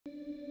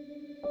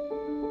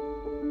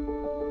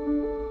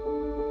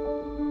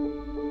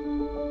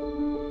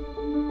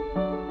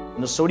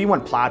The SOTI One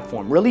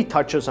platform really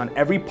touches on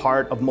every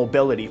part of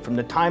mobility, from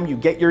the time you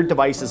get your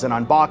devices and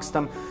unbox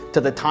them,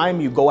 to the time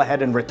you go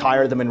ahead and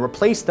retire them and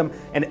replace them,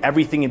 and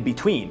everything in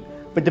between.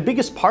 But the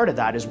biggest part of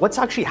that is what's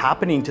actually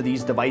happening to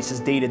these devices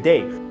day to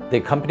day. The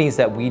companies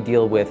that we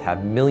deal with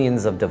have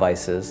millions of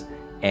devices,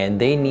 and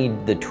they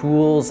need the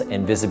tools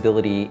and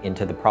visibility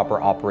into the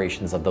proper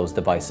operations of those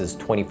devices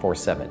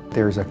 24/7.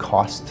 There's a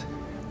cost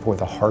for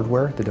the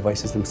hardware, the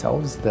devices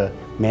themselves, the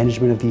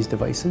management of these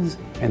devices,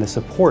 and the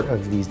support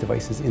of these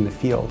devices in the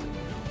field.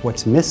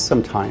 What's missed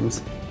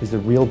sometimes is the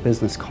real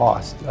business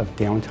cost of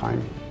downtime.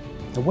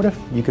 Now, what if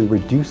you can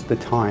reduce the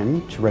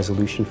time to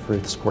resolution for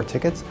the support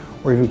tickets,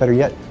 or even better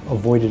yet,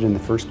 avoid it in the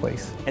first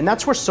place? And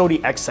that's where SOTI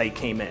XSight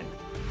came in.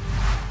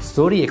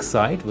 SOTI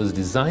XSight was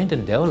designed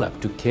and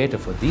developed to cater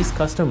for these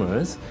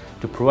customers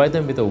to provide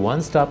them with a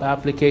one-stop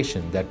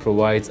application that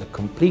provides a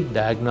complete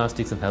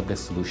diagnostics and helpdesk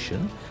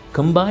solution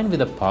combined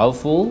with a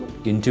powerful,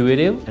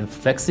 intuitive, and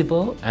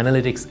flexible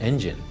analytics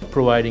engine,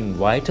 providing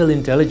vital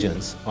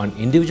intelligence on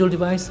individual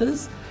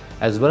devices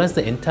as well as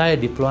the entire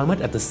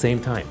deployment at the same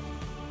time.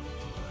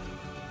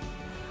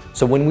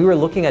 So when we were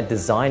looking at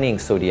designing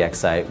SOTI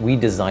XSight, we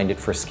designed it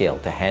for scale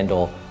to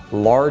handle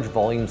large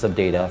volumes of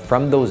data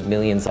from those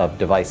millions of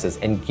devices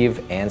and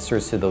give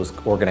answers to those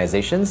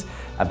organizations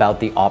about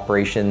the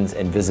operations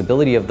and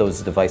visibility of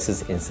those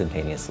devices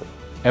instantaneously.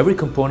 Every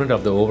component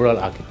of the overall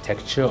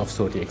architecture of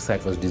SOTI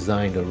XSight was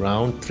designed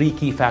around three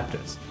key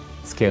factors: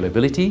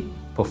 scalability,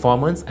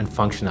 performance, and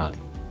functionality.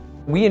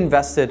 We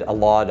invested a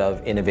lot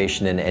of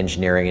innovation and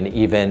engineering, and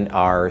even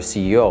our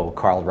CEO,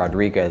 Carl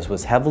Rodriguez,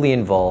 was heavily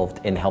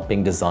involved in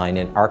helping design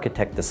and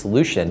architect the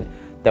solution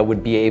that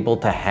would be able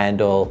to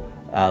handle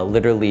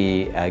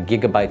literally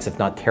gigabytes, if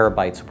not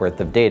terabytes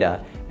worth of data,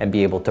 and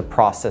be able to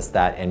process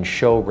that and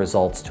show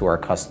results to our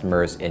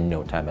customers in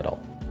no time at all.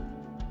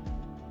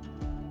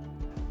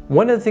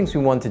 One of the things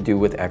we wanted to do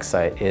with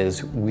XSight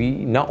is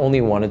we not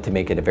only wanted to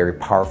make it a very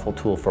powerful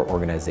tool for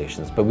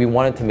organizations, but we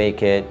wanted to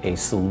make it a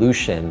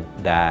solution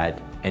that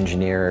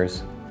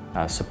engineers,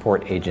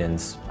 support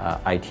agents,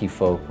 IT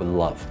folk would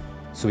love.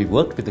 So we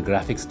worked with the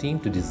graphics team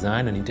to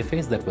design an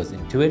interface that was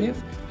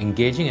intuitive,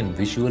 engaging, and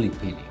visually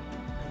appealing.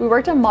 We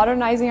worked on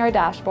modernizing our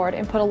dashboard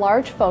and put a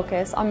large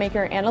focus on making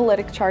our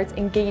analytic charts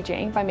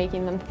engaging by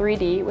making them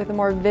 3D with a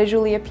more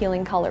visually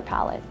appealing color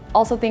palette.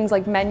 Also, things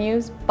like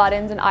menus,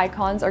 buttons, and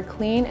icons are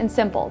clean and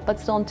simple, but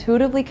still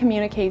intuitively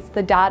communicates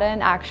the data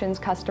and actions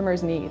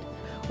customers need.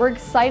 We're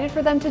excited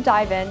for them to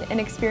dive in and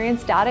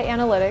experience data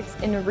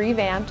analytics in a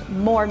revamped,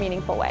 more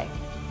meaningful way.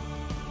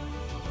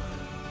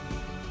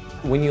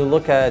 When you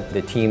look at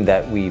the team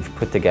that we've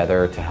put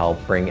together to help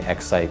bring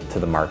XSight to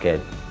the market,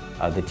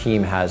 the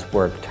team has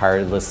worked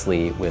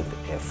tirelessly with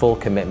a full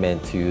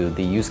commitment to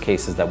the use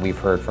cases that we've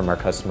heard from our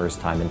customers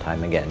time and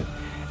time again.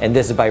 And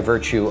this is by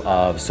virtue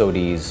of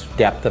SOTI's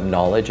depth of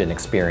knowledge and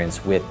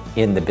experience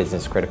within the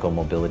business critical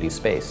mobility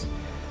space.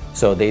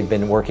 So they've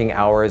been working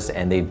hours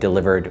and they've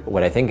delivered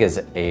what I think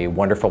is a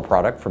wonderful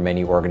product for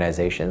many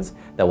organizations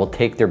that will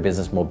take their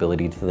business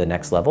mobility to the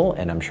next level,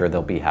 and I'm sure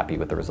they'll be happy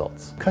with the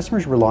results.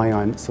 Customers rely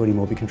on SOTI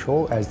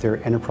MobiControl as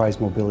their enterprise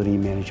mobility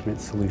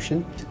management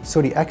solution.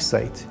 SOTI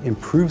XSight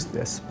improves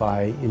this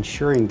by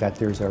ensuring that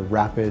there's a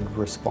rapid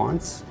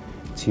response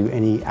to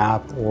any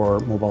app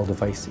or mobile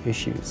device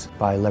issues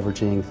by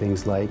leveraging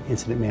things like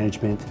incident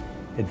management,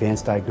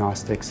 advanced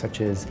diagnostics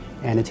such as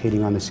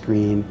annotating on the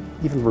screen,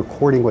 even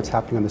recording what's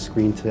happening on the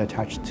screen to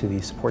attach to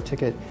the support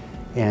ticket,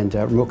 and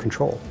remote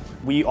control.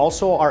 We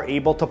also are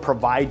able to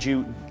provide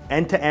you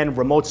end-to-end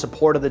remote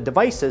support of the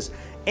devices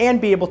and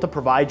be able to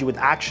provide you with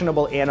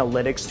actionable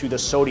analytics through the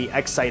SOTI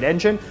XSight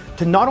engine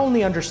to not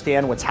only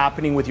understand what's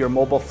happening with your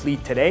mobile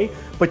fleet today,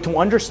 but to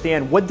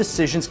understand what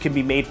decisions can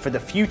be made for the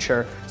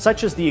future,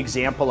 such as the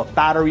example of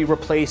battery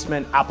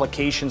replacement,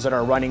 applications that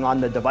are running on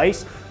the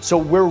device. So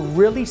we're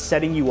really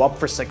setting you up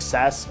for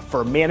success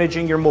for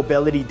managing your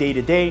mobility day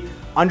to day,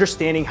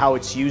 understanding how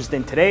it's used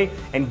in today,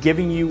 and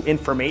giving you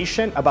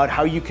information about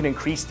how you can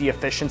increase the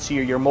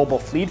efficiency of your mobile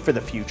fleet for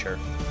the future.